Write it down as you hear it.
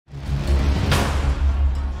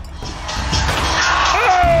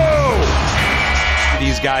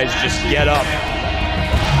these guys just get up.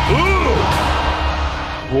 Ooh!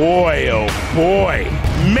 Boy, oh boy.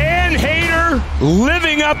 Man-hater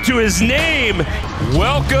living up to his name.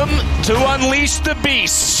 Welcome to Unleash the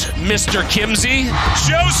Beast, Mr. Kimsey.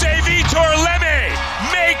 Jose Vitor Leme,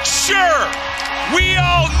 make sure we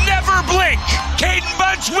all never blink. Caden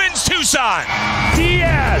Bunch wins Tucson.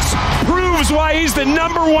 Diaz proves why he's the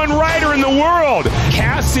 #1 rider in the world.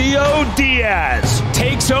 Cassio Dias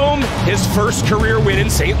takes home his first career win in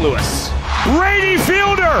St. Louis. Brady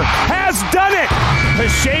Fielder has done it.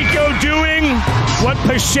 Pacheco doing what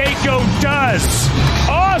Pacheco does.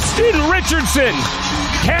 Austin Richardson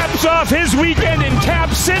caps off his weekend in Cap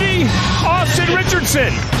City. Austin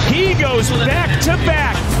Richardson, he goes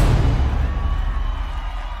back-to-back.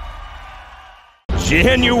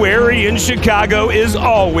 January in Chicago is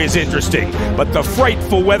always interesting, but the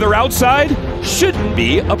frightful weather outside shouldn't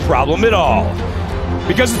be a problem at all,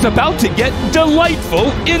 because it's about to get delightful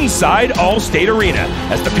inside Allstate Arena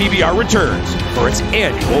as the PBR returns for its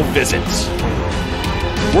annual visits.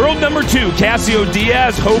 World #2 Cassio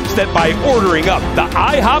Dias hopes that by ordering up the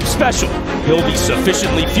IHOP special, he'll be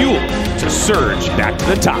sufficiently fueled to surge back to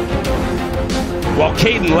the top. While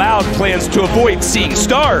Caden Loud plans to avoid seeing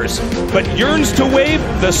stars, but yearns to wave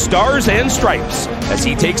the stars and stripes as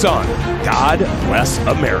he takes on God Bless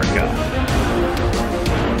America.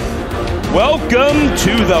 Welcome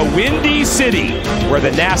to the Windy City, where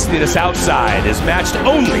the nastiness outside is matched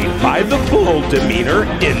only by the bull demeanor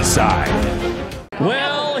inside.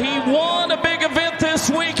 Well, he won a big event this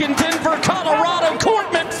week in Denver, Colorado.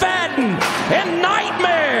 Court McFadden and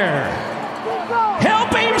Nightmare.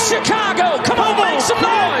 Help him, Chicago. Come on, make some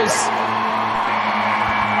noise.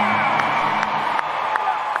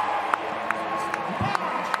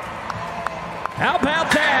 How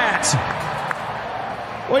about that?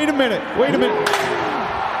 Wait a minute.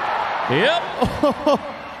 Yep.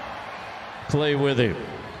 Play with him.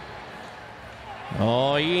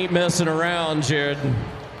 Oh, he ain't messing around, Jared.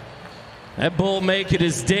 That bull making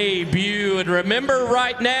his debut. And remember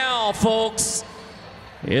right now, folks,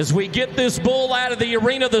 as we get this bull out of the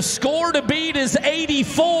arena, the score to beat is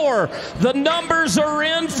 84. The numbers are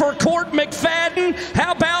in for Court McFadden.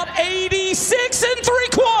 How about 86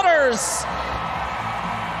 3/4?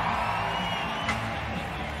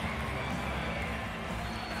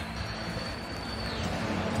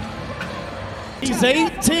 He's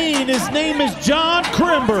 18. His name is John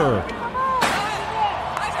Crimber.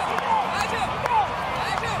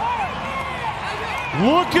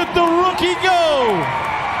 Look at the rookie go.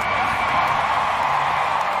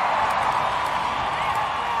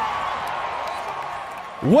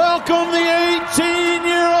 Welcome the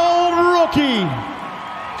 18-year-old rookie.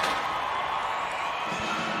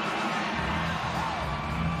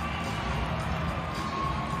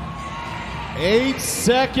 Eight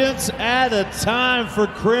seconds at a time for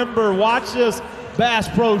Crimber. Watch this Bass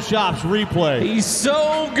Pro Shops replay. He's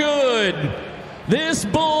so good. This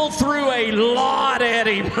bull threw a lot at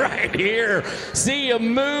him right here. See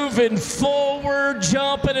him moving forward,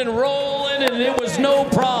 jumping and rolling, and it was no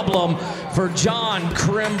problem for John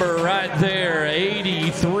Crimber right there.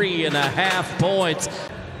 83.5 points.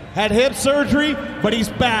 Had hip surgery, but he's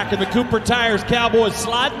back, and the Cooper Tires Cowboys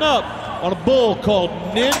sliding up on a bull called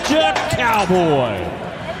Ninja Cowboy.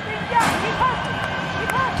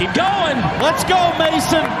 Keep going. Let's go,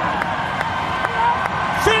 Mason.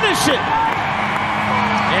 Finish it.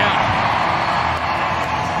 Yeah.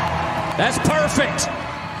 That's perfect.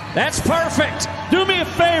 That's perfect. Do me a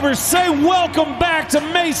favor, say welcome back to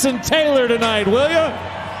Mason Taylor tonight, will you?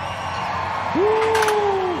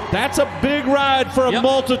 That's a big ride for a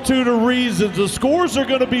multitude of reasons. The scores are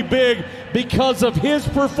going to be big because of his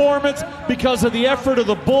performance, because of the effort of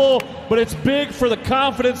the bull, but it's big for the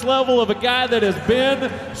confidence level of a guy that has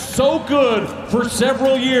been so good for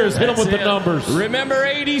several years. Hit him with the numbers. Remember,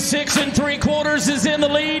 86 3/4 is in the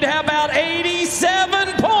lead. How about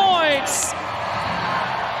 87 points?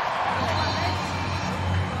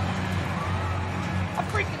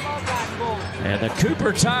 And the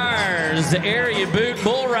Cooper Tires area boot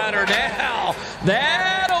bull rider now.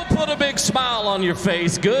 That'll put a big smile on your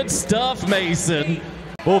face. Good stuff, Mason.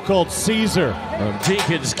 Bull called Caesar. From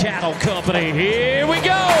Jenkins Cattle Company. Here we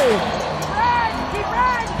go.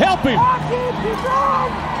 Help him.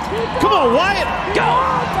 Come on, Wyatt. Go.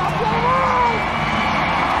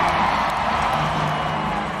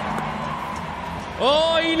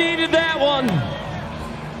 Oh, he needed that one.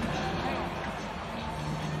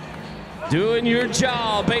 Doing your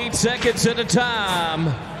job 8 seconds at a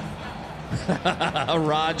time.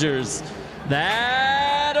 Rogers.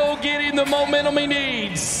 That'll get him the momentum he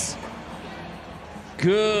needs.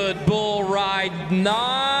 Good bull ride.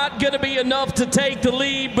 Not going to be enough to take the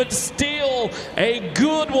lead, but still a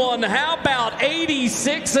good one. How about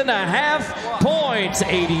 86.5 points?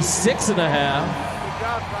 86.5.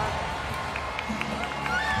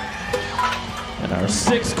 And our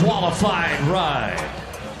 6th qualified ride.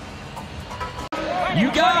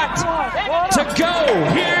 You got to go.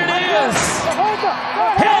 Here it is.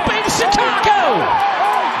 Helping Chicago.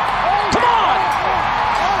 Come on.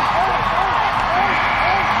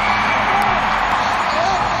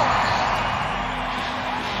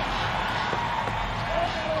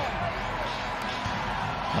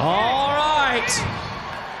 All right.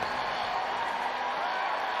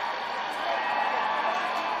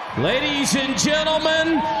 Ladies and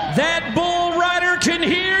gentlemen, that bull rider can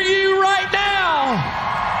hear you right now.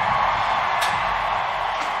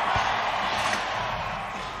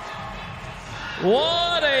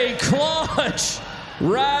 What a clutch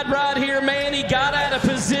ride right here, man. He got out of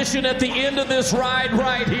position at the end of this ride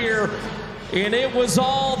right here. And it was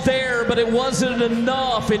all there, but it wasn't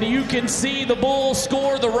enough. And you can see the bull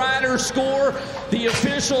score, the rider score, the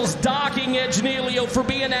officials docking Edgenilio for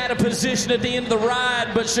being out of position at the end of the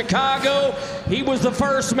ride. But Chicago, he was the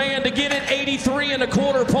first man to get it,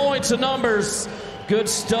 83.25 points of numbers. Good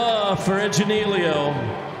stuff for Edgenilio.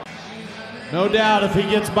 No doubt if he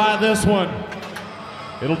gets by this one,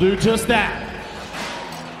 it'll do just that.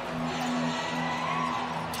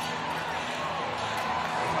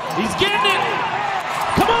 He's getting it.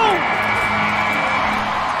 Come on.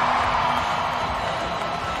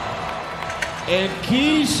 And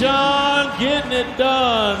Keyshawn getting it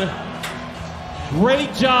done.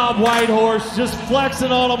 Great job, White Horse. Just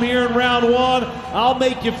flexing on him here in round 1. I'll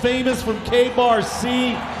make you famous from K-Bar C.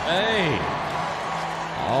 Hey.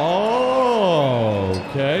 Oh,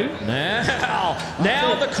 okay.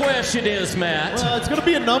 Now the question is, Matt. Well, it's going to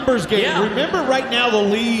be a numbers game. Yeah. Remember, right now the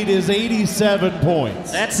lead is 87 points.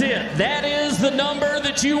 That's it. That is the number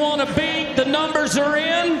that you want to beat. The numbers are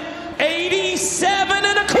in.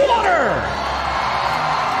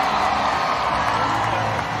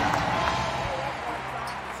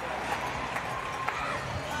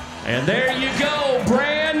 87.25. And there you go,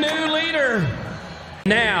 brand new leader.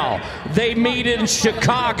 Now they meet in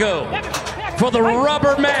Chicago for the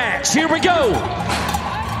rubber match. Here we go.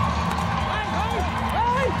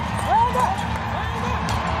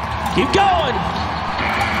 Keep going.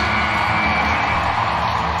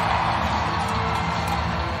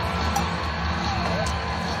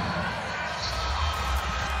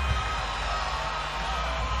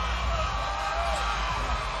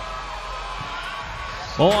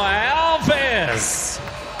 Boy, Alves.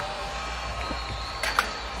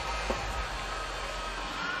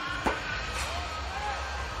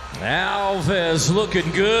 Alves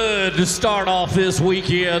looking good to start off this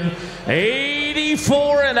weekend.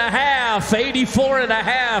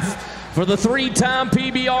 84.5 for the 3-time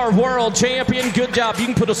PBR World Champion. Good job. You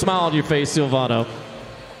can put a smile on your face, Silvano.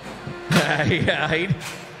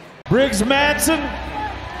 Briggs Madsen,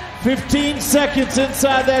 15 seconds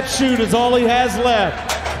inside that chute is all he has left.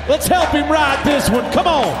 Let's help him ride this one. Come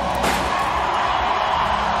on.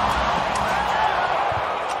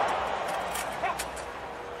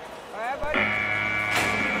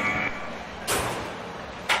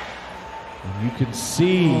 You can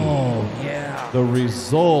see the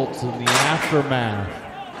results in the aftermath.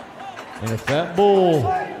 And if that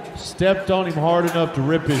bull stepped on him hard enough to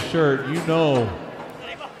rip his shirt, you know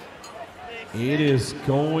it is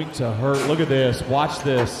going to hurt. Look at this. Watch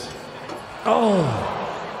this. Oh.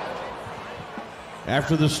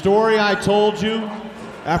 After the story I told you,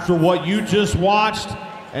 after what you just watched,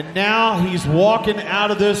 and now he's walking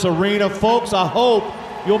out of this arena. Folks, I hope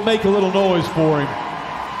you'll make a little noise for him.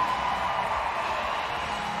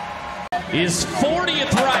 Is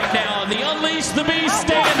 40th right now in the Unleash the Beast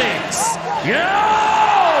standings. Yo!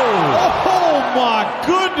 Oh my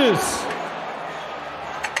goodness!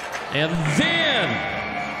 And then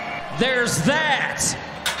there's that.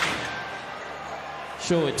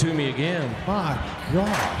 Show it to me again. My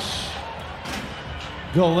gosh.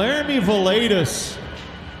 Guilherme Villedas.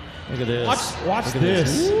 Look at this. Watch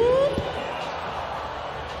this.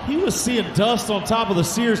 He was seeing dust on top of the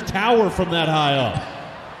Sears Tower from that high up.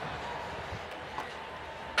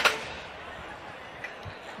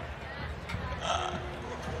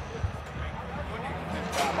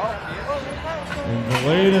 And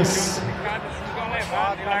Villedas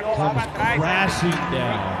comes crashing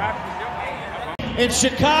down. In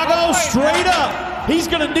Chicago, straight up. He's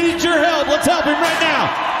going to need your help. Let's help him right now.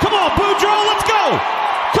 Come on, Boudreaux, let's go.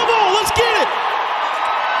 Come on, let's get it.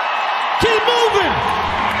 Keep moving.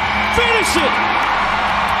 Finish it.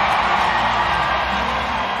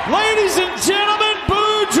 Ladies and gentlemen,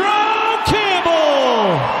 Boudreaux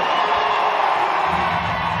Campbell.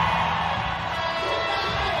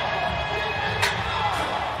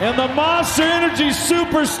 And the Monster Energy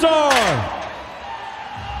superstar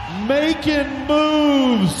making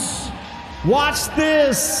moves. Watch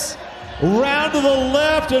this. Round to the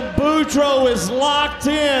left, and Boudreaux is locked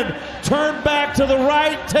in. Turn back to the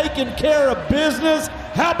right, taking care of business.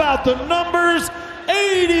 How about the numbers?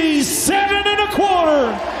 87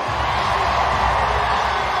 1/4.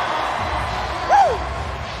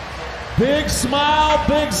 Big smile,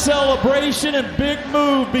 big celebration, and big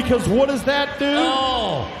move, because what does that do?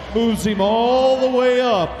 Oh. Moves him all the way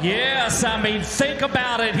up. Yes, I mean, think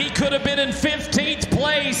about it. He could have been in 15th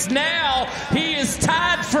place. Now he is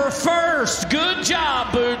tied for first. Good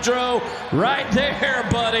job, Boudreaux. Right there,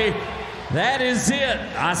 buddy. That is it.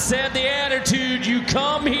 I said the attitude. You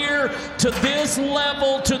come here to this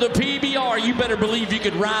level, to the PBR, you better believe you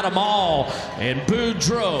could ride them all. And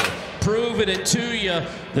Boudreaux proving it to you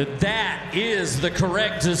that that is the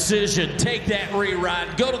correct decision. Take that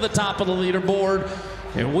reride. Go to the top of the leaderboard.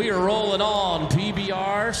 And we are rolling on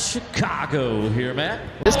PBR Chicago here, Matt.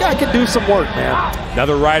 This guy can do some work, man.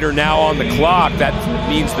 Another rider now on the clock. That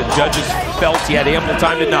means the judges felt he had ample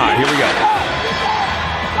time to nod. Here we go.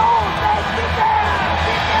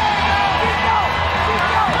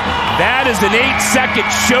 That is an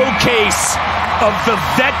 8-second showcase of the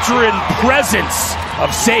veteran presence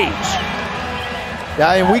of Sage.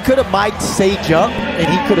 Yeah, and we could have mic'd Sage up, and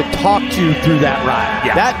he could have talked you through that ride.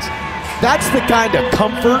 Yeah. That's the kind of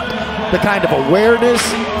comfort, the kind of awareness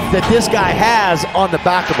that this guy has on the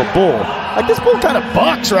back of a bull. Like, this bull kind of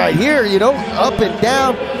bucks right here, you know, up and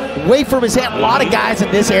down, away from his hand. A lot of guys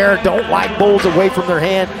in this era don't like bulls away from their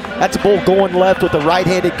hand. That's a bull going left with a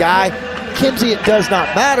right-handed guy. Kimsey, it does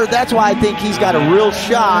not matter. That's why I think he's got a real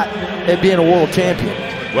shot at being a world champion.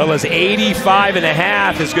 Well, his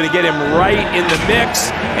 85.5 is going to get him right in the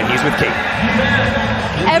mix, and he's with Kate.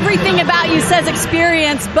 Everything about you says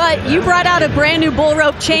experience, but you brought out a brand new bull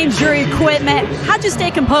rope, changed your equipment. How'd you stay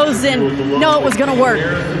composed and know it was going to work?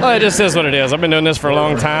 Well, it just is what it is. I've been doing this for a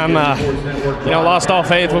long time. Lost all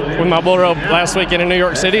faith with my bull rope last weekend in New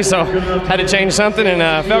York City, so had to change something, and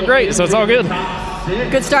felt great, so it's all good.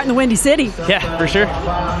 Good start in the Windy City. Yeah, for sure.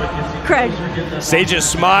 Craig. Sage's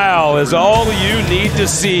smile is all you need to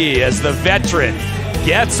see as the veteran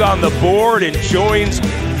gets on the board and joins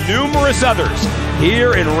numerous others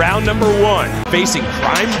here in round number 1, facing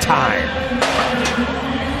Crime Time.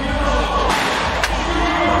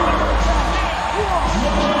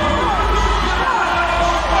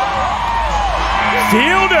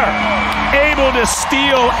 Fielder able to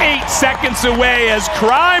steal 8 seconds away as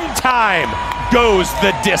Crime Time goes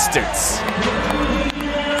the distance.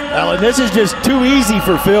 Well, and this is just too easy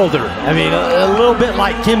for Fielder. I mean, a little bit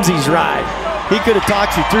like Kimsey's ride. He could have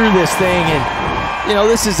talked you through this thing, and you know,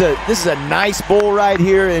 this is a nice bull right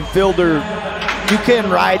here, and Fielder, you can't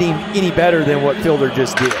ride him any better than what Fielder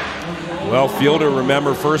just did. Well, Fielder,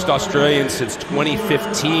 remember, first Australian since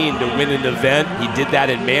 2015 to win an event. He did that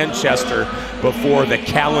in Manchester before the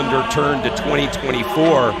calendar turned to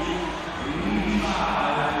 2024.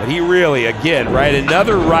 But he really, again, right,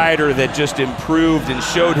 another rider that just improved and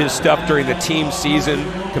showed his stuff during the team season,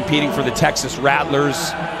 competing for the Texas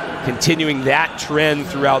Rattlers, continuing that trend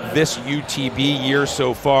throughout this UTB year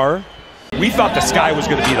so far. We thought the sky was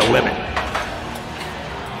going to be the limit.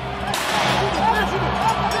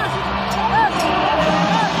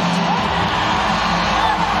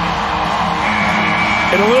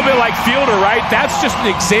 And a little bit like Fielder, right? That's just an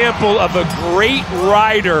example of a great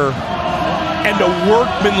rider and a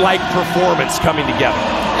workman-like performance coming together.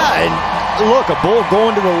 Yeah, and look, a bull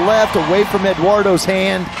going to the left away from Eduardo's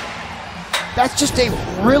hand. That's just a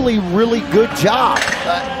really, really good job.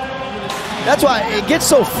 That's why it gets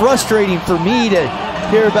so frustrating for me to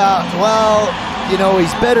hear about, well, you know,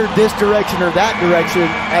 he's better this direction or that direction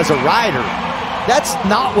as a rider. That's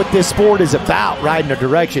not what this sport is about, riding a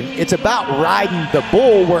direction. It's about riding the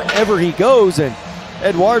bull wherever he goes, and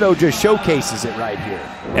Eduardo just showcases it right here.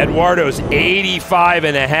 Eduardo's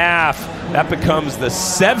 85.5. That becomes the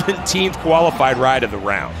 17th qualified ride of the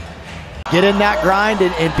round. Get in that grind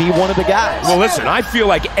and be one of the guys. Well, listen, I feel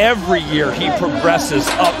like every year he progresses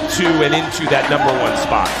up to and into that #1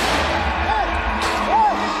 spot.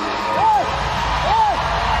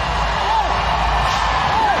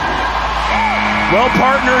 Well,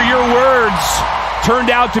 partner, your words turned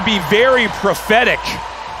out to be very prophetic,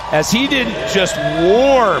 as he didn't just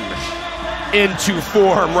warm into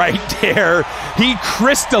form right there. He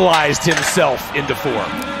crystallized himself into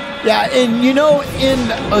form. Yeah, and you know,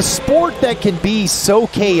 in a sport that can be so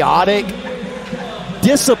chaotic,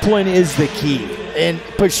 discipline is the key. And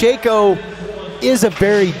Pacheco is a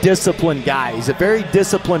very disciplined guy. He's a very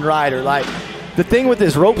disciplined rider. Like, the thing with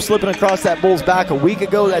his rope slipping across that bull's back a week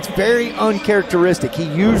ago, that's very uncharacteristic. He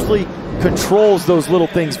usually controls those little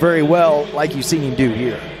things very well, like you've seen him do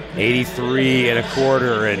here. 83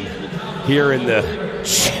 1/4, and here in the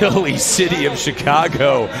chilly city of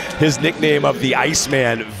Chicago, his nickname of the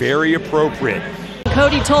Iceman, very appropriate.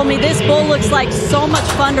 Cody told me this bull looks like so much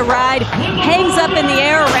fun to ride. Hangs up in the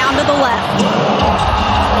air around to the left.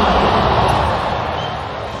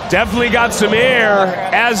 Definitely got some air,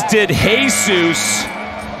 as did Jesus,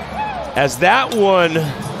 as that one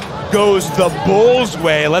goes the bull's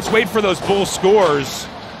way. Let's wait for those bull scores.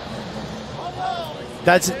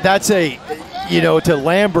 That's a, you know, to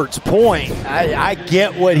Lambert's point, I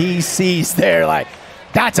get what he sees there. Like,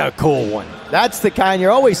 that's a cool one. That's the kind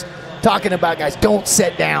you're always talking about, guys. Don't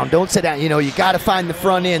sit down. Don't sit down. You know, you got to find the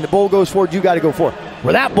front end. The bull goes forward, you got to go forward.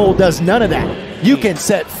 Well, that bull does none of that. You can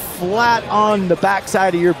set flat on the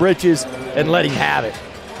backside of your britches and let him have it.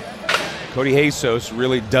 Cody Jesus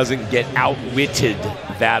really doesn't get outwitted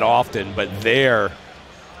that often, but there,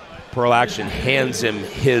 Pearl Action hands him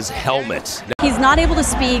his helmet. He's not able to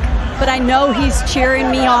speak, but I know he's cheering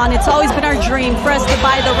me on. It's always been our dream for us to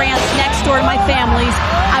buy the ranch next door to my family's.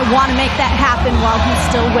 I want to make that happen while he's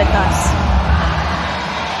still with us.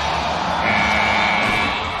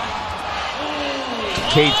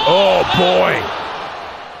 Kate, oh boy.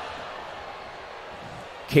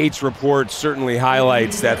 Kate's report certainly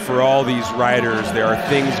highlights that for all these riders, there are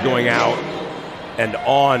things going out and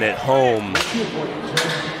on at home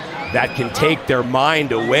that can take their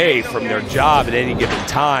mind away from their job at any given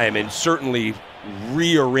time and certainly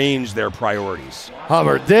rearrange their priorities.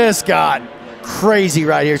 Hummer, this got crazy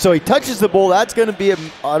right here. So he touches the bull. That's going to be an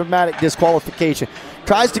automatic disqualification.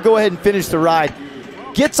 Tries to go ahead and finish the ride.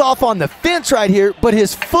 Gets off on the fence right here, but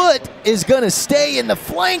his foot is going to stay in the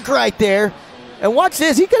flank right there. And watch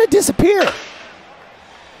this, he's going to disappear.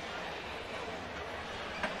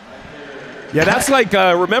 Yeah, that's like,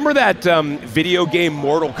 remember that video game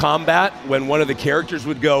Mortal Kombat when one of the characters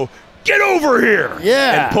would go, "Get over here!"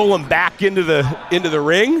 Yeah. And pull him back into the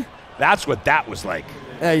ring? That's what that was like.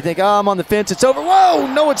 Yeah, you think, oh, I'm on the fence, it's over. Whoa,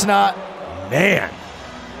 no, it's not. Man.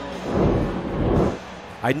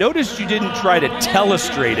 I noticed you didn't try to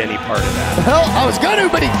telestrate any part of that. Well, I was going to,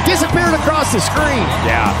 but he disappeared across the screen.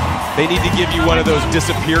 Yeah, they need to give you one of those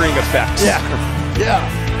disappearing effects. Yeah, yeah.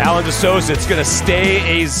 Alan DeSouza, it's going to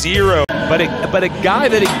stay a 0. But a guy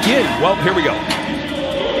that, again, well, here we go.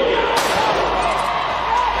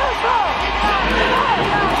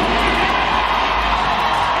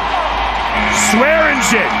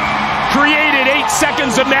 Swearingen created 8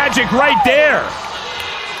 seconds of magic right there.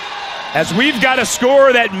 As we've got a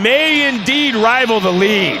score that may indeed rival the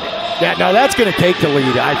lead. Yeah, no, that's going to take the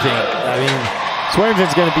lead, I think. I mean,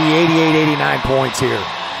 Swearingen's going to be 88, 89 points here.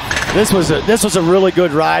 This was a really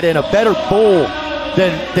good ride and a better bull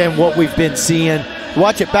than what we've been seeing.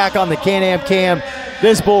 Watch it back on the Can-Am cam.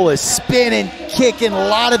 This bull is spinning, kicking, a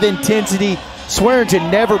lot of intensity. Swearingen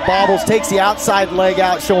never bobbles, takes the outside leg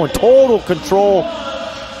out, showing total control.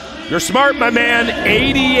 You're smart, my man.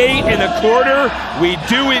 88 1/4. We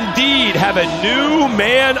do indeed have a new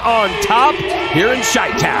man on top here in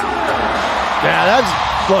Chi-Town. Yeah,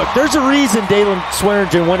 look, there's a reason Dalen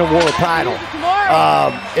Swearingen won a world title.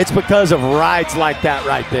 It's because of rides like that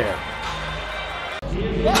right there.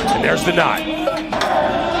 And there's the knot.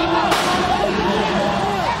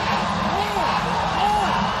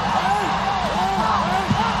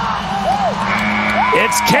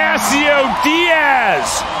 It's Cassio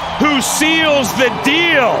Dias who seals the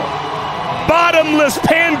deal. Bottomless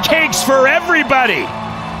pancakes for everybody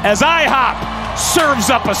as IHOP serves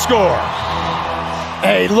up a score.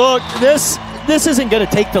 Hey, look, this isn't going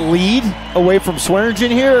to take the lead away from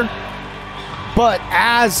Swearingen here, but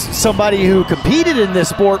as somebody who competed in this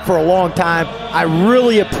sport for a long time, I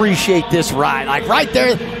really appreciate this ride. Like right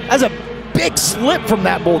there, that's a big slip from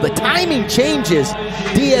that bull. The timing changes.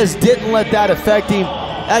 Diaz didn't let that affect him.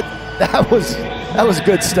 That was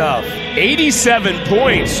good stuff. 87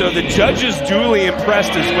 points, so the judges duly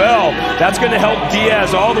impressed as well. That's going to help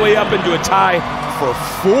Diaz all the way up into a tie for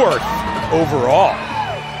 4th overall.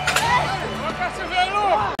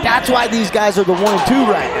 That's why these guys are the 1 and 2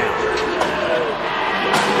 right now.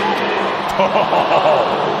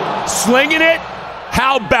 Oh, slinging it?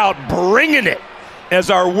 How about bringing it? As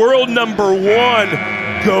our world number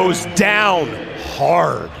 1 goes down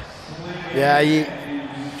hard. Yeah, he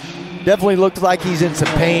definitely looks like he's in some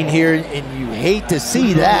pain here, and you hate to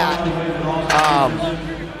see that.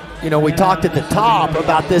 You know, we talked at the top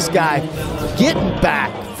about this guy getting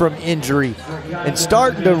back from injury and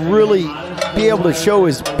starting to really be able to show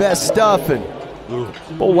his best stuff, and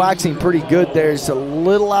bull waxing pretty good there. It's a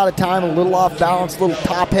little out of time, a little off balance, a little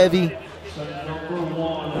top heavy.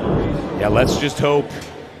 Yeah, let's just hope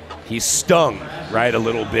he's stung, right, a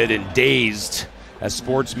little bit and dazed, as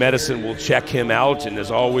sports medicine will check him out. And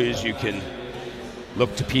as always, you can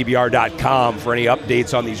look to PBR.com for any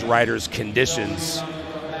updates on these riders' conditions.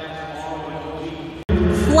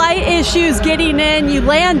 Flight issues getting in. You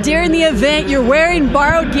land during the event. You're wearing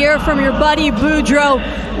borrowed gear from your buddy Boudreaux.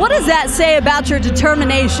 What does that say about your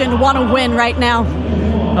determination to want to win right now?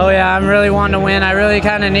 Oh yeah, I'm really wanting to win. I really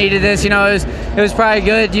kind of needed this. You know, it was probably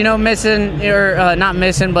good, you know, missing, or not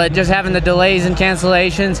missing, but just having the delays and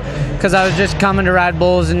cancellations, because I was just coming to ride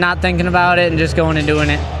bulls and not thinking about it and just going and doing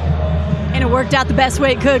it. And it worked out the best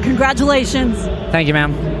way it could. Congratulations. Thank you,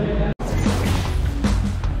 ma'am.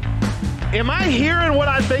 Am I hearing what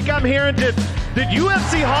I think I'm hearing? Did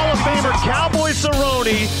UFC Hall of Famer Cowboy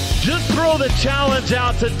Cerrone just throw the challenge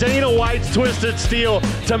out to Dana White's Twisted Steel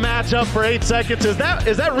to match up for 8 seconds? Is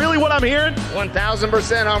that really what I'm hearing?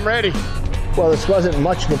 1,000%, I'm ready. Well, this wasn't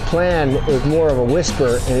much of a plan. It was more of a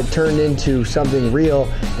whisper, and it turned into something real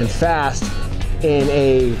and fast in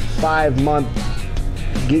a 5-month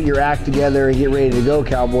get your act together and get ready to go,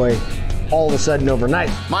 Cowboy, all of a sudden overnight.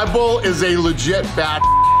 My bull is a legit bad.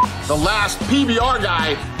 The last PBR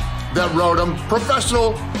guy that rode him,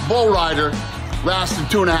 professional bull rider, lasted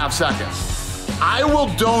 2.5 seconds. I will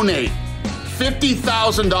donate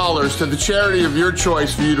 $50,000 to the charity of your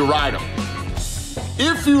choice for you to ride him.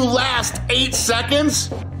 If you last 8 seconds,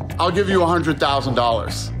 I'll give you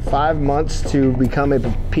 $100,000. 5 months to become a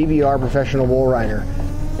PBR professional bull rider.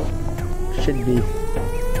 Should be,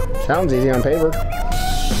 sounds easy on paper.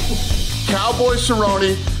 Cowboy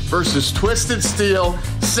Cerrone versus Twisted Steel,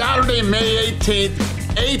 Saturday, May 18th,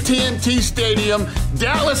 AT&T Stadium,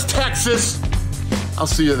 Dallas, Texas. I'll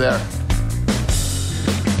see you there.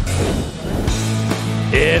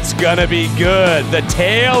 It's gonna be good. The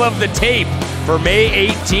tale of the tape for May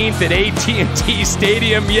 18th at AT&T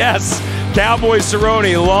Stadium. Yes, Cowboy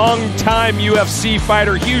Cerrone, longtime UFC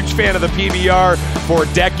fighter, huge fan of the PBR for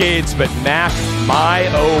decades, but Mac, my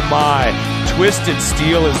oh my, Twisted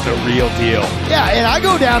Steel is the real deal. Yeah, and I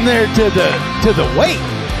go down there to the weight.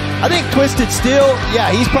 I think Twisted Steel,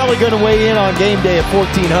 yeah, he's probably going to weigh in on game day at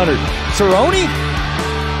 1,400. Cerrone,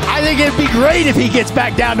 I think it'd be great if he gets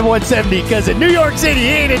back down to 170, because in New York City, he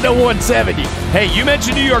ain't at no 170. Hey, you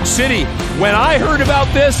mentioned New York City. When I heard about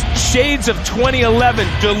this, shades of 2011,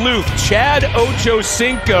 Duluth, Chad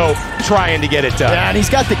Ochocinco trying to get it done. Yeah, and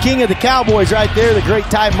he's got the king of the Cowboys right there, the great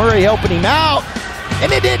Ty Murray, helping him out.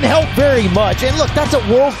 And it didn't help very much. And look, that's a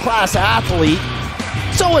world-class athlete.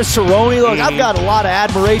 So is Cerrone. Look, I've got a lot of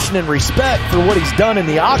admiration and respect for what he's done in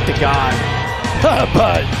the octagon.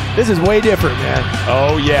 But this is way different, man.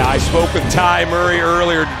 Oh, yeah. I spoke with Ty Murray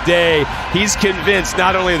earlier today. He's convinced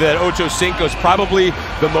not only that Ochocinco is probably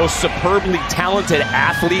the most superbly talented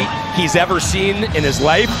athlete he's ever seen in his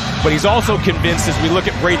life, but he's also convinced, as we look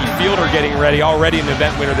at Brady Fielder getting ready, already an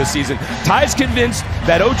event winner this season, Ty's convinced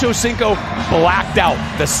that Ochocinco blacked out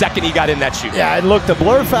the second he got in that chute. Yeah, and look, the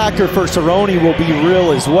blur factor for Cerrone will be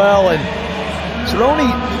real as well. And Cerrone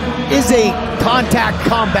is a contact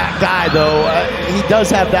combat guy, though. He does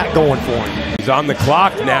have that going for him. He's on the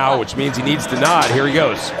clock now, which means he needs to nod. Here he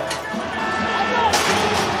goes.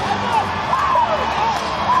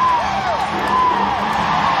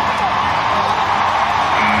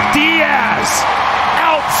 Diaz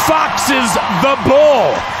outfoxes the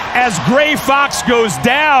bull as Gray Fox goes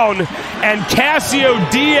down, and Cassio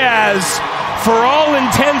Diaz, for all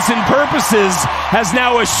intents and purposes, has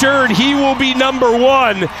now assured he will be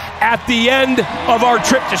 #1 at the end of our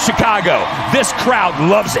trip to Chicago. This crowd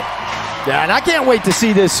loves it. Yeah, and I can't wait to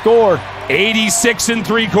see this score. 86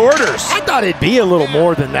 3/4. I thought it'd be a little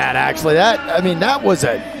more than that, actually. That's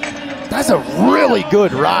a really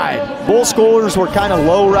good ride. Bull schoolers were kind of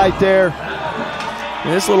low right there.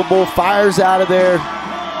 And this little bull fires out of there.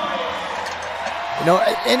 You know,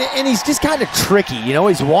 and he's just kind of tricky. You know,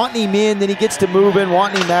 he's wanting him in, then he gets to moving,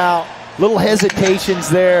 wanting him out. Little hesitations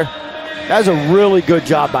there. That was a really good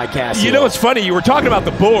job by Cassio. You know, it's funny. You were talking about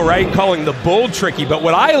the bull, right? Calling the bull tricky. But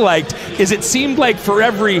what I liked is it seemed like for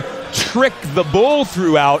every trick the bull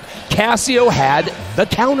threw out, Cassio had the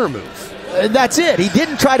counter move. That's it. He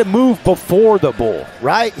didn't try to move before the bull,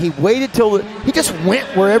 right? He waited till he just went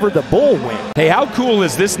wherever the bull went. Hey, how cool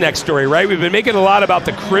is this next story, right? We've been making a lot about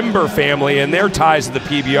the Crimber family and their ties to the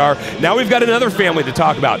PBR. Now we've got another family to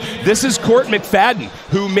talk about. This is Court McFadden,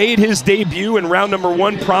 who made his debut in round number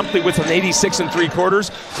 1 promptly with an 86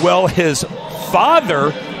 3/4. Well, his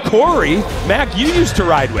father, Corey Mack, you used to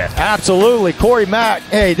ride with. Absolutely. Corey Mack.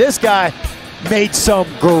 Hey, this guy made some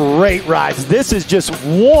great rides. This is just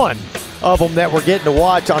one of them that we're getting to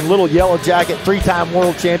watch on Little Yellow Jacket, 3-time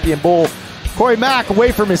world champion bull. Corey Mack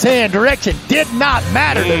away from his hand. Direction did not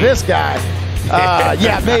matter to this guy.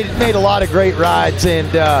 Yeah, made a lot of great rides.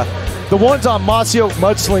 And the ones on Mossy Oak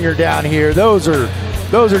Mudslinger down here, those are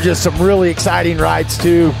just some really exciting rides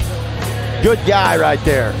too. Good guy right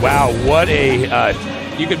there. Wow, what a,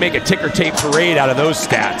 you could make a ticker tape parade out of those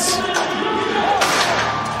stats.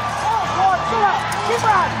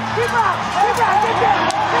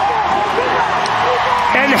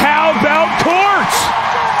 And how about Court?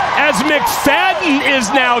 As McFadden is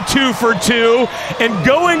now 2 for 2, and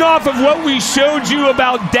going off of what we showed you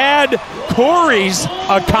about Dad Corey's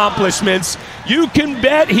accomplishments, you can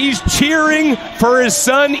bet he's cheering for his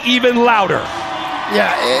son even louder.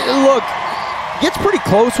 Yeah, look, gets pretty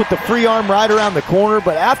close with the free arm right around the corner,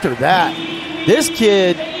 but after that, this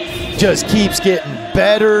kid just keeps getting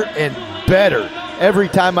better and better every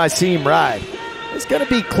time I see him ride. It's going to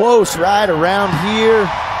be close right around here.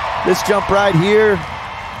 This jump right here.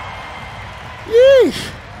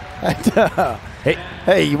 Yeesh.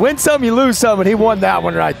 Hey, you win some, you lose some, and he won that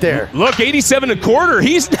one right there. Look, 87 1/4.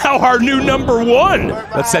 He's now our new number 1.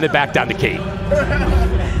 Let's send it back down to Kate.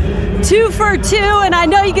 2 for 2, and I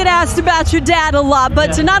know you get asked about your dad a lot,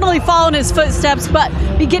 but to not only follow in his footsteps, but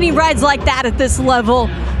be getting rides like that at this level,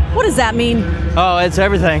 what does that mean? Oh, it's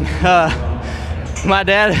everything. My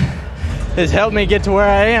dad has helped me get to where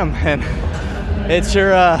I am, and it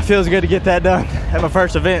sure feels good to get that done at my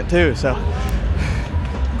first event too. So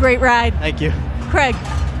great ride. Thank you. Craig.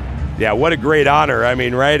 Yeah, what a great honor. I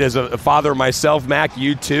mean, right, as a father myself, Mac,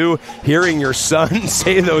 you too, hearing your son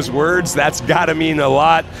say those words, that's got to mean a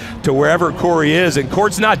lot to wherever Corey is. And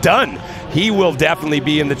Court's not done. He will definitely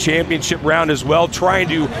be in the championship round as well, trying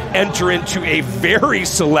to enter into a very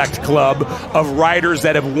select club of riders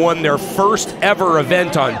that have won their first ever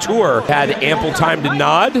event on tour. Had ample time to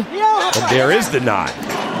nod, and there is the nod.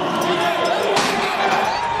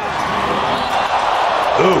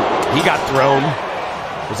 Ooh, he got thrown.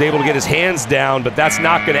 Was able to get his hands down, but that's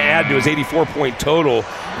not going to add to his 84-point total,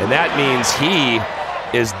 and that means he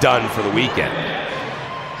is done for the weekend.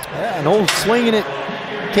 Yeah, an old swinging it.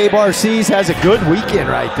 K-Bar Seas has a good weekend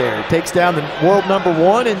right there. Takes down the world number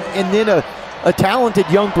 1 and then a talented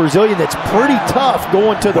young Brazilian that's pretty tough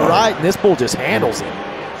going to the right, and this bull just handles it.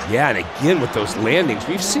 Yeah, and again with those landings,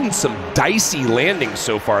 we've seen some dicey landings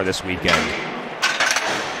so far this weekend.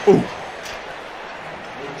 Ooh.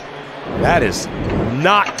 That is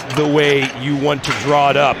not the way you want to draw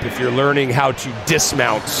it up if you're learning how to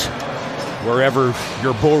dismount wherever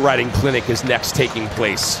your bull riding clinic is next taking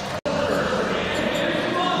place.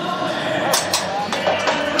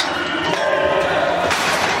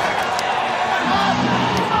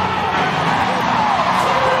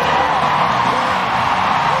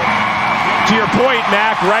 To your point,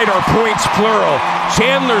 Mac, right, our points plural.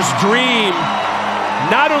 Chandler's dream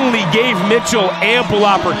not only gave Mitchell ample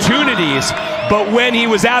opportunities, but when he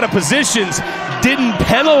was out of positions, didn't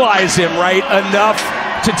penalize him, right, enough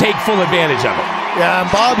to take full advantage of it. Yeah,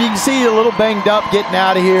 and Bob, you can see a little banged up getting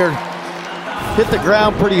out of here. Hit the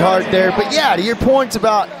ground pretty hard there. But yeah, to your points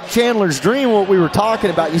about Chandler's dream, what we were talking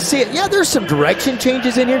about, you see it. Yeah, there's some direction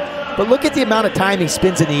changes in here, but look at the amount of time he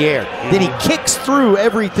spins in the air. Then he kicks through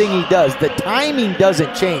everything he does. The timing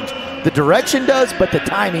doesn't change. The direction does, but the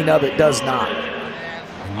timing of it does not.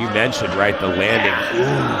 You mentioned, right, the landing. Ooh,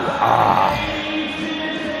 ah.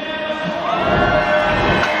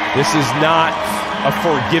 This is not a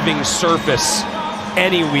forgiving surface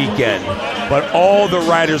any weekend, but all the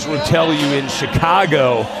riders will tell you in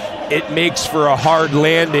Chicago, it makes for a hard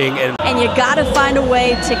landing. And you got to find a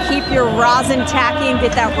way to keep your rosin tacky and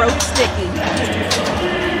get that rope sticky.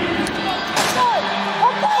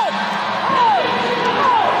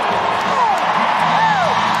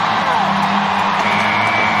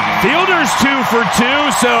 Fielder's 2 for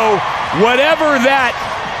 2, so whatever that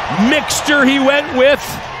mixture he went with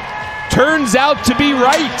turns out to be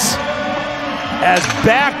right. As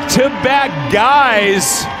back-to-back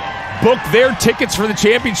guys book their tickets for the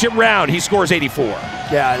championship round. He scores 84.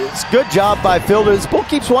 Yeah, it's a good job by Fielder. This bull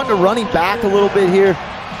keeps wanting to run him back a little bit here.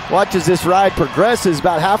 Watch as this ride progresses.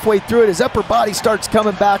 About halfway through it, his upper body starts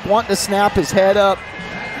coming back, wanting to snap his head up.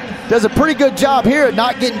 does a pretty good job here at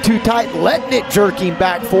not getting too tight, letting it jerk him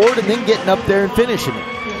back forward, and then getting up there and finishing it.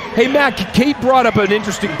 Hey, Matt, Kate brought up an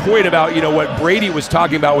interesting point about, what Brady was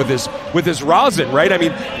talking about with his rosin, right? I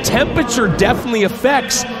mean, temperature definitely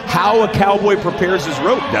affects how a cowboy prepares his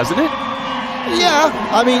rope, doesn't it? Yeah,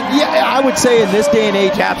 I would say in this day and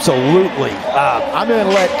age, absolutely. I'm going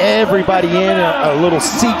to let everybody in a little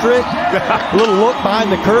secret, a little look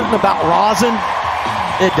behind the curtain about rosin.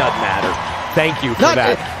 It doesn't matter. Thank you for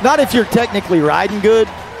that. Not if you're technically riding good.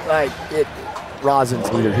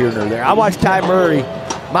 Rosin's neither here nor there. I watched Ty Murray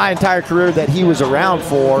my entire career that he was around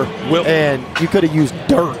for, and you could have used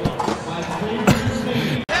dirt.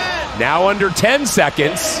 Now under 10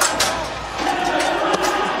 seconds.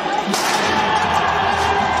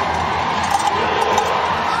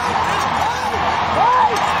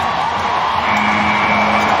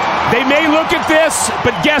 They may look at this,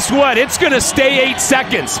 but guess what? It's going to stay 8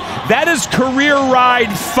 seconds. That is career ride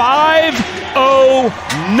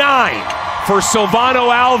 5:09 for Silvano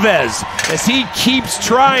Alves as he keeps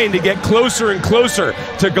trying to get closer and closer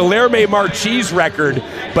to Guilherme Marchi's record,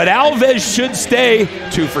 but Alves should stay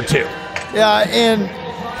 2 for 2. Yeah, and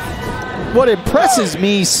what impresses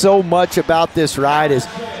me so much about this ride is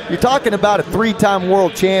you're talking about a 3-time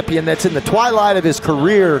world champion that's in the twilight of his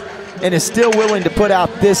career and is still willing to put out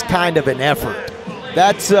this kind of an effort.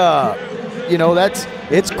 That's,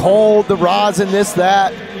 it's cold, the rosin, this,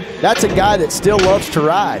 that. That's a guy that still loves to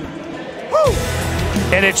ride. Woo!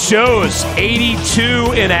 And it shows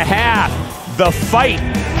 82.5. The fight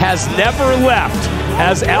has never left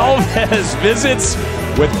as Alves visits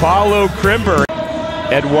with Paulo Crimber.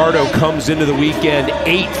 Eduardo comes into the weekend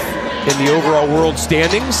 8th in the overall world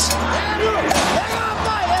standings.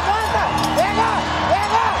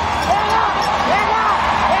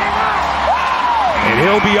 And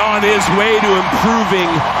he'll be on his way to improving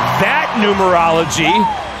that numerology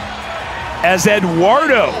as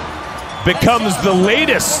Eduardo becomes the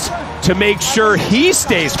latest to make sure he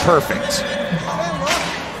stays perfect.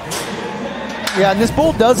 Yeah, and this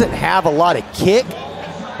bull doesn't have a lot of kick.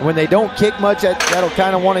 When they don't kick much, that'll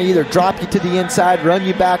kind of want to either drop you to the inside, run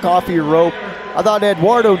you back off of your rope. I thought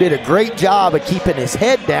Eduardo did a great job of keeping his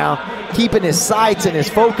head down, keeping his sights and his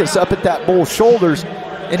focus up at that bull's shoulders,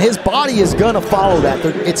 and his body is going to follow that.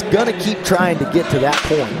 It's going to keep trying to get to that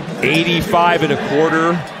point.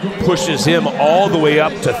 85.25 pushes him all the way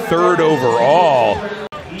up to 3rd overall.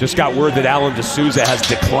 Just got word that Alan D'Souza has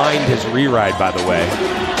declined his re-ride, by the way.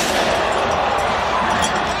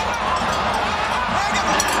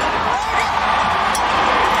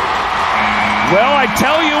 Well, I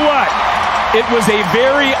tell you what, it was a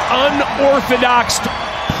very unorthodox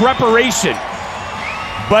preparation,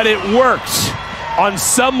 but it worked on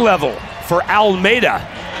some level for Almeida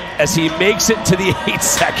as he makes it to the 8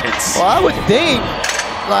 seconds. Well, I would think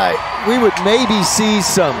we would maybe see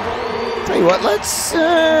some, tell you what, let's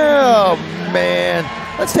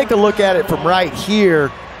take a look at it from right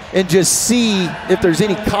here and just see if there's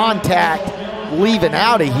any contact leaving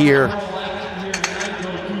out of here.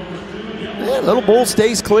 Little bull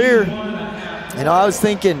stays clear. I was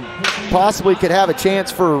thinking possibly could have a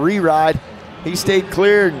chance for a re-ride. He stayed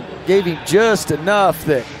clear and gave him just enough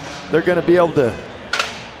that they're going to be able to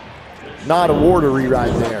not award a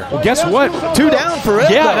re-ride there. Well, guess what? 2 down for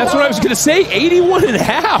it. Yeah, that's what I was going to say.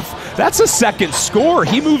 81.5. That's a second score.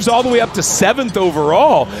 He moves all the way up to 7th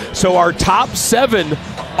overall. So our top 7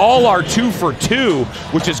 all are 2 for 2,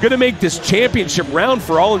 which is going to make this championship round,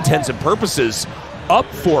 for all intents and purposes, up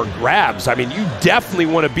for grabs. I mean, you definitely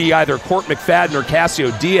want to be either Court McFadden or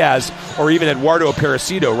Cassio Dias or even Eduardo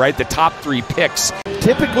Aparecido, right? The top 3 picks.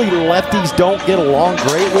 Typically, lefties don't get along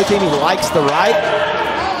great with him. He likes the right.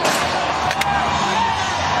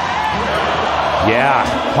 Yeah,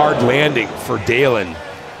 hard landing for Dalen.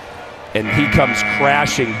 And he comes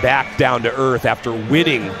crashing back down to earth after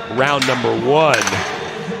winning round number 1.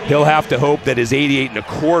 He'll have to hope that his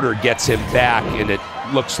 88.25 gets him back, and it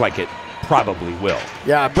looks like it probably will.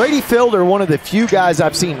 Yeah, Brady Fielder, one of the few guys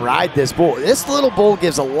I've seen ride this bull. This little bull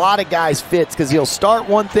gives a lot of guys fits because he'll start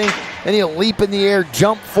one thing and he'll leap in the air,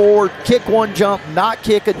 jump forward, kick one jump, not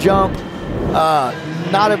kick a jump.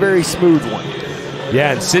 Not a very smooth one.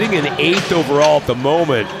 Yeah, and sitting in 8th overall at the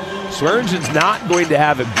moment, Swearingen's not going to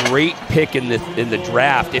have a great pick in the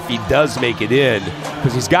draft if he does make it in,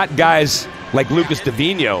 because he's got guys like Lucas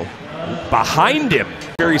Davino behind him.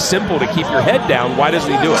 Very simple to keep your head down. Why doesn't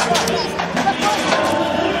he do it?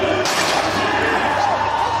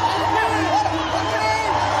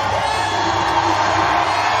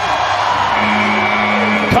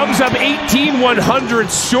 Comes up 18/100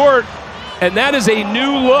 short, and that is a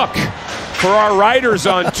new look for our riders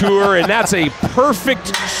on tour, and that's a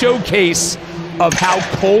perfect showcase of how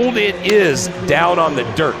cold it is down on the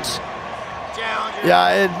dirt. Yeah,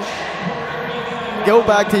 and go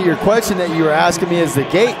back to your question that you were asking me as the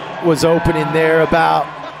gate was opening there about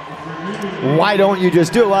why don't you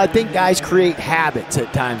just do it? Well, I think guys create habits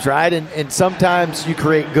at times, right? And sometimes you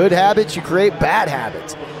create good habits, you create bad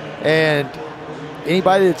habits. And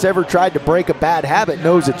anybody that's ever tried to break a bad habit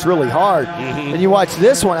knows it's really hard. And you watch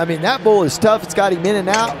this one, I mean, that bull is tough. It's got him in and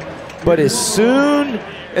out. But as soon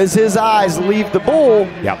as his eyes leave the bull,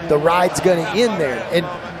 the ride's going to end there. And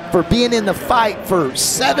for being in the fight for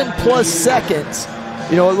 7+ seconds,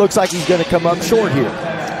 you know, it looks like he's going to come up short here.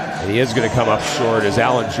 And he is going to come up short as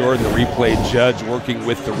Alan Jordan, the replay judge, working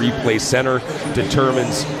with the replay center,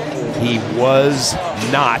 determines he was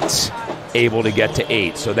not able to get to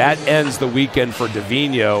 8. So that ends the weekend for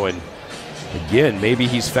Davino. And again, maybe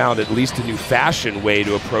he's found at least a new fashion way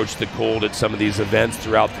to approach the cold at some of these events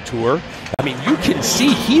throughout the tour. I mean, you can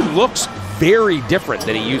see he looks very different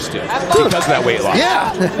than he used to because of that weight loss.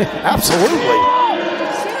 Yeah, absolutely.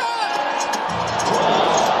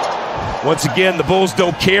 Once again, the Bulls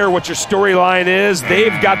don't care what your storyline is.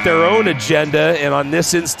 They've got their own agenda, and on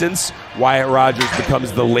this instance, Wyatt Rogers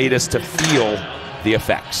becomes the latest to feel the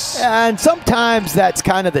effects. And sometimes that's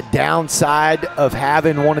kind of the downside of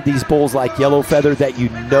having one of these bulls like Yellow Feather that you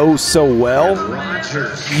know so well.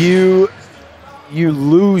 You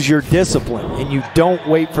lose your discipline, and you don't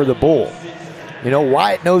wait for the bull. You know,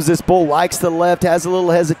 Wyatt knows this bull likes the left, has a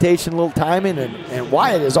little hesitation, a little timing, and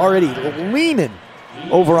Wyatt is already leaning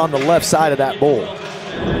over on the left side of that bull.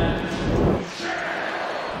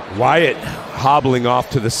 Wyatt hobbling off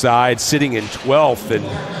to the side, sitting in 12th, and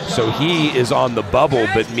so he is on the bubble.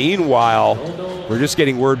 But meanwhile, we're just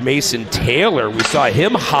getting word Mason Taylor, we saw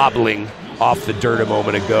him hobbling off the dirt a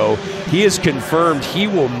moment ago. He has confirmed he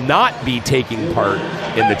will not be taking part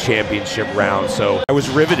in the championship round. So I was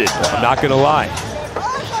riveted, I'm not going to lie.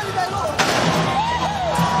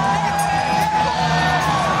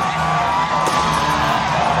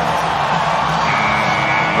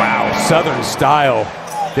 Southern style.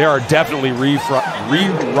 There are definitely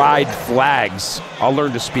re-ride flags. I'll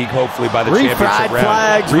learn to speak hopefully by the championship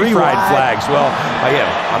round. Re-ride flags. Well,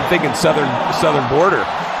 yeah, I'm thinking southern border,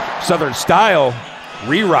 southern style,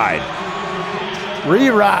 re-ride.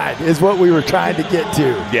 Re-ride is what we were trying to get to.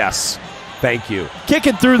 Yes, thank you.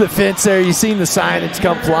 Kicking through the fence there, you seen the signage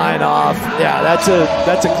come flying off. Yeah, that's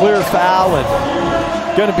a clear foul,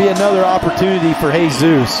 and going to be another opportunity for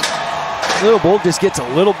Jesus. Little bull just gets a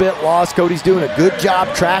little bit lost. Cody's doing a good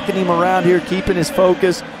job tracking him around here, keeping his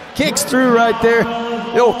focus. Kicks through right there.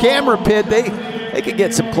 The old camera pit, they could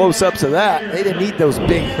get some close-ups of that. They didn't need those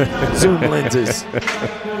big zoom lenses.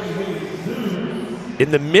 In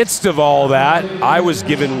the midst of all that, I was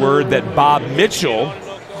given word that Bob Mitchell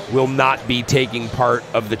will not be taking part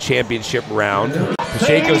of the championship round.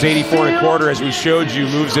 Pacheco's 84 1/4, as we showed you,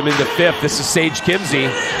 moves him into 5th. This is Sage Kimsey.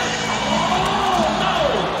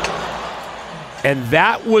 And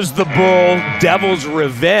that was the bull, Devil's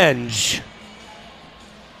Revenge,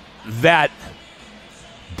 that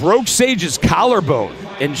broke Sage's collarbone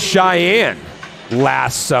in Cheyenne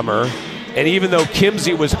last summer. And even though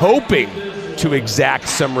Kimsey was hoping to exact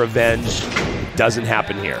some revenge, it doesn't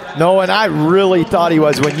happen here. No, and I really thought he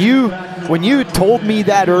was. When you told me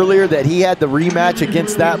that earlier, that he had the rematch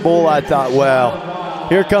against that bull, I thought, well,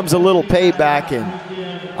 here comes a little payback, and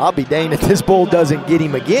I'll be danged if this bull doesn't get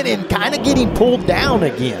him again and kind of get him pulled down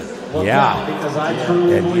again. Yeah,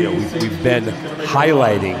 and you know, we've been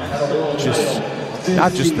highlighting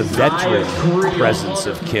not just the veteran presence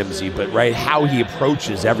of Kimsey, but right how he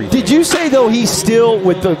approaches everything. Did you say though he's still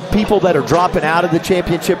with the people that are dropping out of the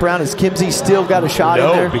championship round? Is Kimsey still got a shot in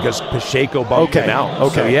there? No, because Pacheco bumped him out.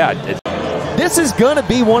 Okay, so, yeah. This is going to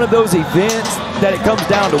be one of those events that it comes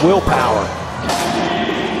down to willpower.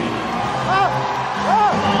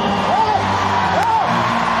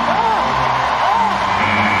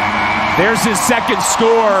 There's his second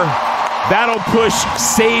score. That'll push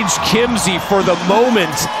Sage Kimsey for the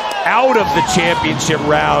moment out of the championship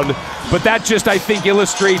round. But that just, I think,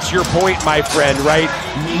 illustrates your point, my friend, right?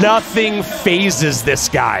 Nothing phases this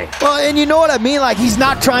guy. Well, and you know what I mean? Like, he's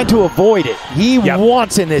not trying to avoid it. He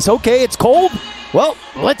wants in this. Okay, it's cold. Well,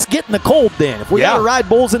 let's get in the cold then. If we got to ride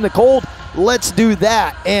bulls in the cold, let's do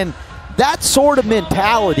that. And that sort of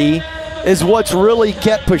mentality is what's really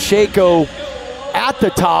kept Pacheco at the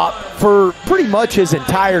top for pretty much his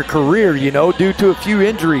entire career, you know, due to a few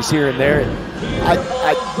injuries here and there.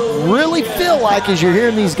 I really feel like as you're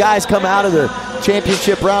hearing these guys come out of the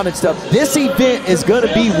championship round and stuff, this event is going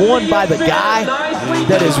to be won by the guy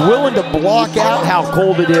that is willing to block out how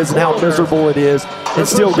cold it is and how miserable it is and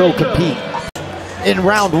still go compete. In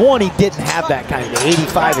round one, he didn't have that kind of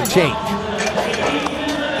 85 and change.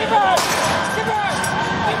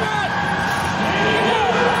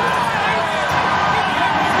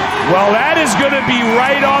 Well, that is going to be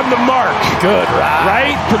right on the mark. Good,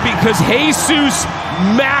 right? Because Jesus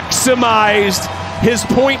maximized his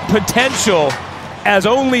point potential as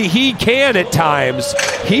only he can at times.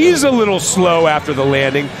 He's a little slow after the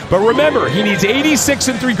landing, but remember, he needs 86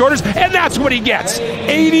 3/4, and that's what he gets.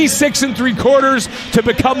 86 3/4 to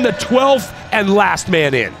become the 12th and last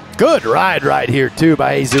man in. Good ride right here, too,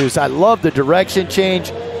 by Jesus. I love the direction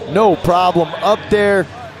change. No problem up there,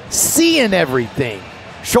 seeing everything.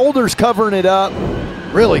 Shoulders covering it up.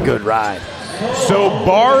 Really good ride. So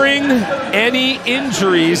barring any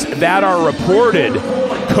injuries that are reported,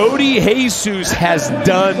 Cody Jesus has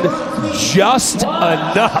done just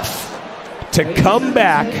enough to come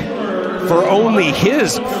back for only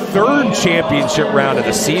his third championship round of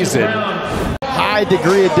the season. High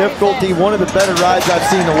degree of difficulty. One of the better rides I've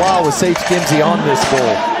seen in a while with Sage Kinsey on this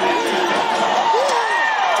bull.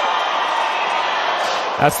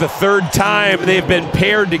 That's the third time they've been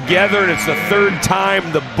paired together, and it's the third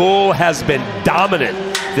time the bull has been dominant.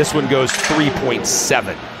 This one goes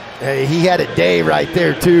 3.7. Hey, he had a day right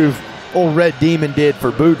there, too. Old Red Demon did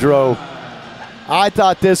for Boudreaux. I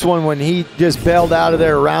thought this one, when he just bailed out of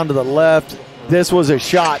there around to the left, this was a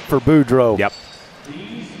shot for Boudreaux. Yep.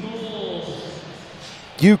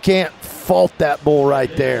 You can't fault that bull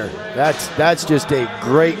right there. That's just a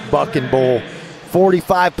great bucking bull.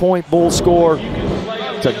 45-point bull score.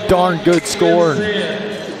 It's a darn good score.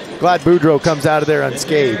 Glad Boudreaux comes out of there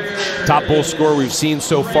unscathed. Top bull score we've seen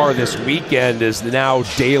so far this weekend is now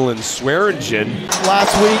Dalen Swearingen.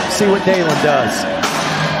 Last week, see what Dalen does.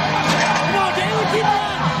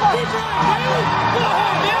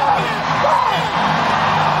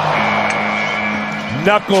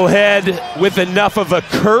 Knucklehead with enough of a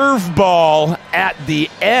curveball at the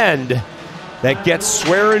end that gets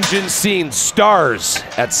Swearingen seeing stars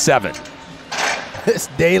at 7. This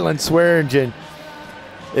Dalen Swearingen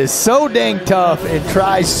is so dang tough and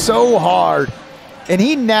tries so hard, and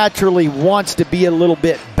he naturally wants to be a little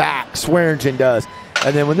bit back, Swearingen does.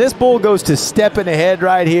 And then when this bull goes to stepping ahead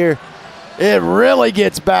right here, it really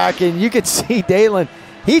gets back, and you can see Dalen,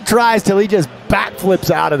 he tries till he just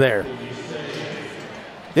backflips out of there.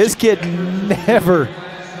 This kid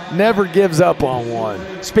never gives up on one.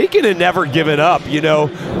 Speaking of never giving up, you know,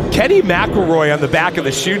 Kenny McElroy on the back of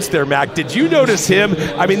the chutes there, Mac. Did you notice him?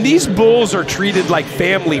 I mean, these bulls are treated like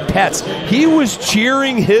family pets. He was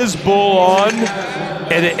cheering his bull on,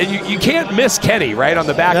 and you can't miss Kenny, right, on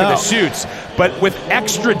the back of the chutes. But with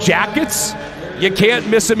extra jackets, you can't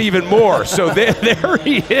miss him even more. So there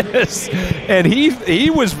he is. And he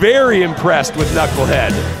was very impressed with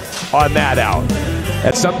Knucklehead on that out.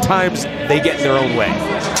 And sometimes they get in their own way.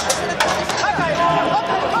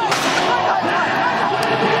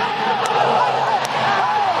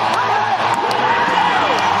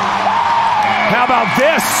 How about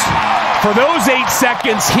this? For those 8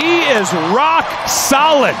 seconds, he is rock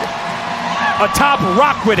solid atop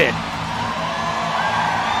Rockwitted.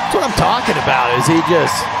 That's what I'm talking about, is he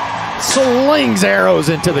just slings arrows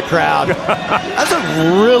into the crowd. That's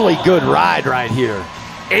a really good ride right here.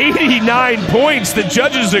 89 points, the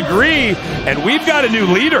judges agree, and we've got a new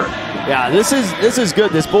leader. Yeah, this is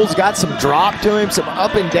good. This bull's got some drop to him, some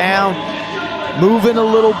up and down, moving a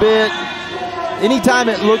little bit. Anytime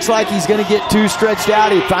it looks like he's going to get too stretched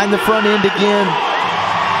out, he'd find the front end again.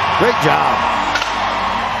 Great job.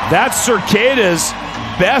 That's Cerqueda's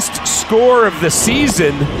best score of the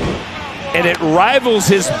season, and it rivals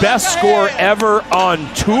his best score ever on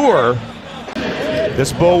tour.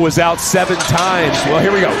 This bull was out 7 times. Well,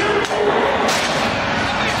 here we go.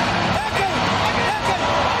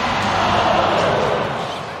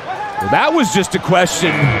 Well, that was just a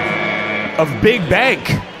question of Big Bank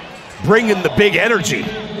bringing the big energy.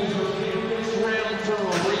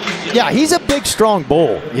 Yeah, he's a big, strong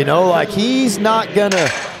bull. You know, like he's not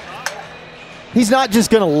just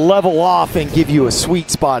gonna level off and give you a sweet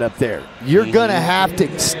spot up there. You're gonna have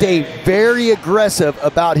to stay very aggressive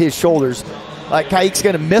about his shoulders. Like Kike's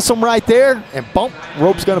gonna miss him right there, and bump,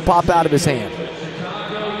 rope's gonna pop out of his hand.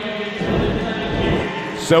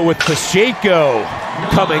 So with Pacheco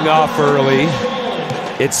coming off early,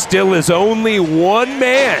 it still is only one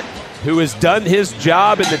man who has done his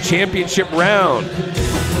job in the championship round.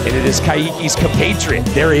 And it is Kaiki's compatriot.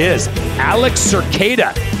 There he is, Alex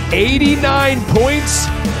Cerqueda, 89 points.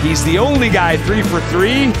 He's the only guy 3 for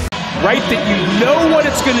 3. Right, that you know what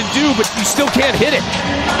it's going to do, but you still can't hit it.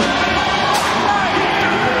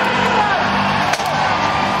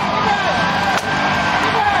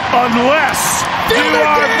 Unless you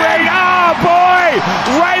are great. Oh, boy!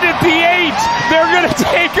 Right at the 8. They're going to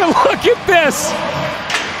take a look at this.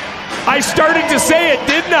 I started to say it,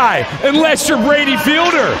 didn't I? Unless you're Brady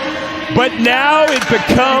Fielder. But now it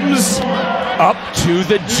becomes up to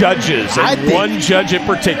the judges, and one judge in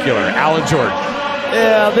particular, Alan Jordan.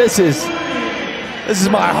 Yeah, this is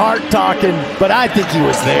my heart talking, but I think he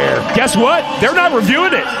was there. Guess what? They're not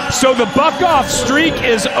reviewing it. So the buck-off streak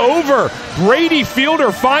is over. Brady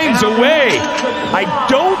Fielder finds a way. I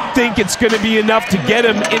don't think it's going to be enough to get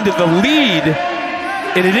him into the lead,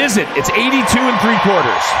 and it isn't. It's 82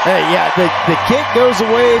 3/4. Hey, yeah, the kick goes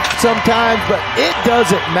away sometimes, but it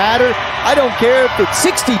doesn't matter. I don't care if it's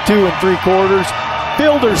 62 3/4.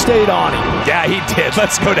 Fielder stayed on him. Yeah, he did.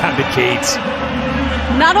 Let's go down to Kate's.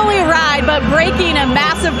 Not only a ride, but breaking a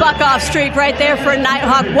massive buck-off streak right there for a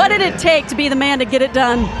Nighthawk. What did it take to be the man to get it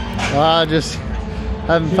done? Just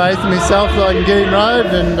having faith in myself that I can get him right,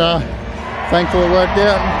 and thankfully it worked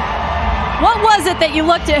out. What was it that you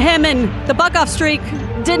looked at him and the buck-off streak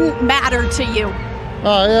didn't matter to you?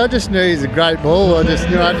 Oh, yeah, I just knew he's a great bull. I just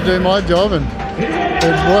knew I had to do my job, and it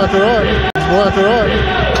worked all right. It worked all right.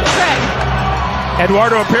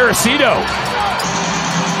 Eduardo Aparecido.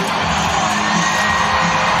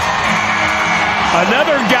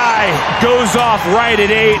 Another guy goes off right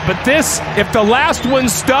at 8, but this, if the last one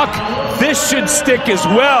stuck, this should stick as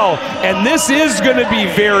well. And this is going to be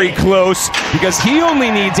very close because he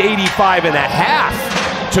only needs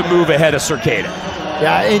 85.5 to move ahead of Cerqueda.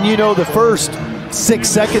 Yeah, and you know the first 6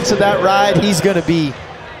 seconds of that ride, he's going to be,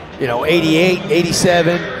 88,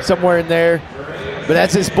 87, somewhere in there. But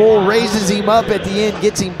as this bull raises him up at the end,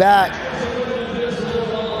 gets him back.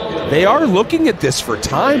 They are looking at this for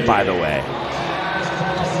time, by the way.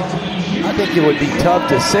 I think it would be tough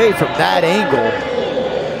to say from that angle.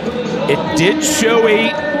 It did show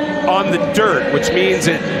 8 on the dirt, which means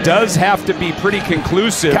it does have to be pretty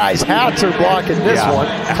conclusive. Guys' hats are blocking this one.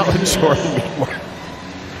 Alan Jordan, meanwhile.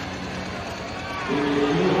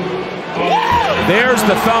 There's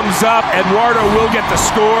the thumbs up. Eduardo will get the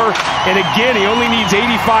score. And again, he only needs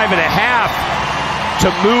 85.5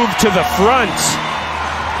 to move to the front.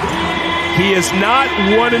 He has not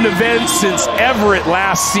won an event since Everett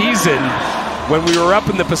last season when we were up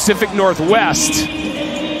in the Pacific Northwest.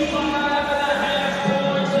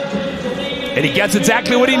 And he gets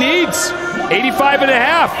exactly what he needs.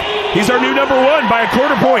 85.5. He's our new number 1 by a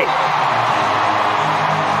quarter point.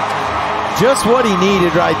 Just what he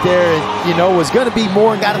needed right there. Was going to be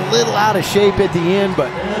more and got a little out of shape at the end, but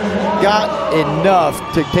got enough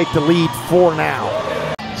to take the lead for now.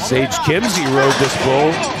 Sage Kimsey rode this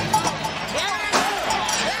bull.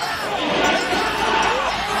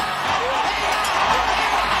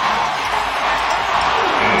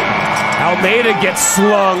 Almeida gets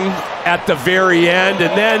slung at the very end,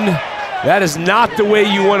 and then that is not the way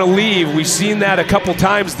you want to leave. We've seen that a couple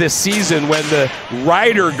times this season when the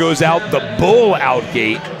rider goes out, the bull out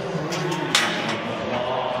gate.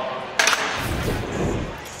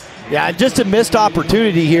 Yeah, just a missed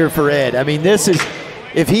opportunity here for Ed. I mean, this is,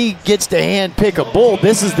 if he gets to hand pick a bull,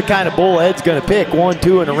 this is the kind of bull Ed's going to pick. 1,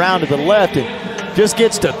 2, and around to the left, and just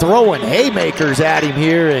gets to throwing haymakers at him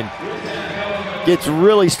here, and gets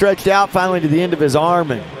really stretched out finally to the end of his arm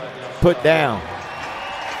and put down.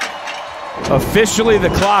 Officially, the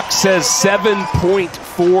clock says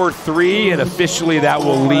 7.43, and officially that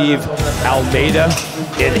will leave Almeida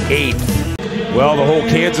in 8th. Well, the whole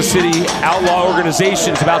Kansas City Outlaw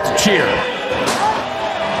organization is about to cheer.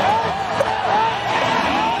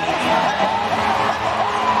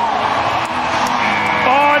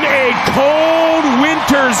 On a cold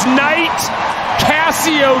winter's night,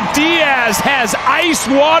 Cassio Dias has ice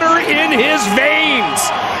water in his veins.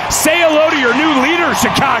 Say hello to your new leader,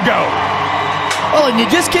 Chicago. Well, and you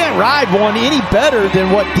just can't ride one any better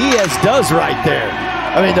than what Diaz does right there.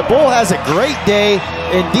 I mean, the bull has a great day,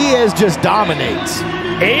 and Diaz just dominates.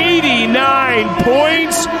 89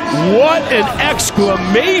 points. What an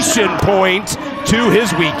exclamation point to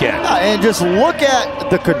his weekend. And just look at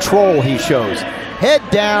the control he shows. Head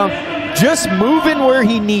down, just moving where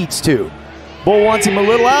he needs to. Bull wants him a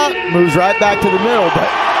little out, moves right back to the middle, but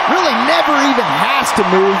really never even has to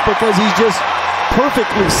move because he's just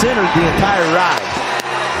perfectly centered the entire ride.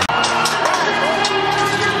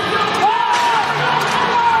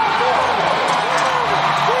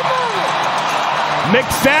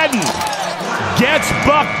 McFadden gets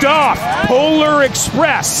bucked off. Polar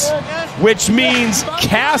Express, which means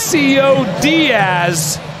Cassio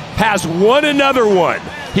Dias has won another one.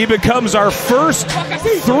 He becomes our first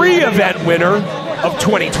 3-event winner of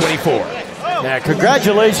 2024. Yeah,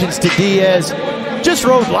 congratulations to Diaz. Just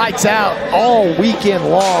rode lights out all weekend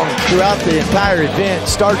long throughout the entire event,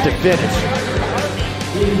 start to finish.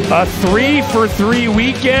 A 3-for-3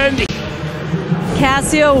 weekend.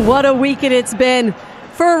 Cassio, what a weekend it's been.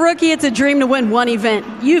 For a rookie, it's a dream to win one event.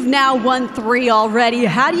 You've now won 3 already.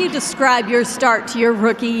 How do you describe your start to your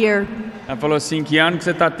rookie year? Ela falou assim, que ano que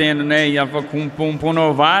você está tendo, né? E ela falou, com um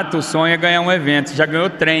novato, o sonho é ganhar um evento. Você já ganhou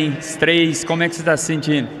 3. Como é que você está se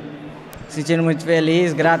sentindo? Sentindo muito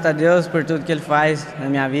feliz, grato a Deus por tudo que Ele faz na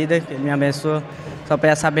minha vida, que Ele me abençoa. Só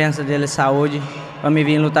peço a bênção dele, saúde, para me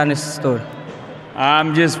vir lutar nesse estouro.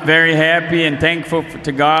 I'm just very happy and thankful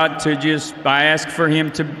to God to I ask for Him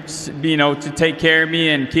to, to take care of me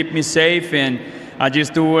and keep me safe, and I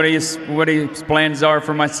just do what His plans are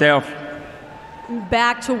for myself.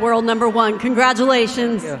 Back to world #1.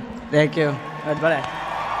 Congratulations. Thank you. Bye.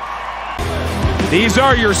 These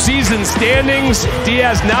are your season standings.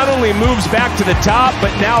 Diaz not only moves back to the top,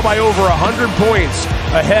 but now by over 100 points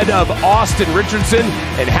ahead of Austin Richardson.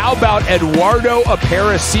 And how about Eduardo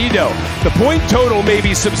Aparecido? The point total may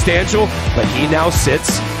be substantial, but he now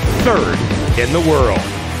sits 3rd in the world.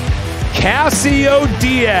 Cassio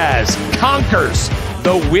Dias conquers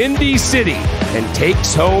the Windy City and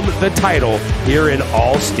takes home the title here in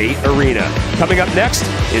All-State Arena. Coming up next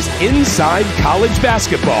is Inside College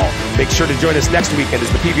Basketball. Make sure to join us next weekend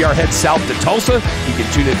as the PBR heads south to Tulsa. You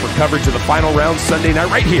can tune in for coverage of the final round Sunday night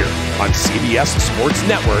right here on CBS Sports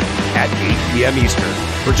Network at 8 p.m. Eastern.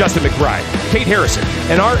 For Justin McBride, Kate Harrison,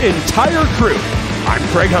 and our entire crew, I'm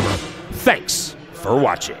Craig Hummer. Thanks for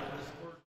watching.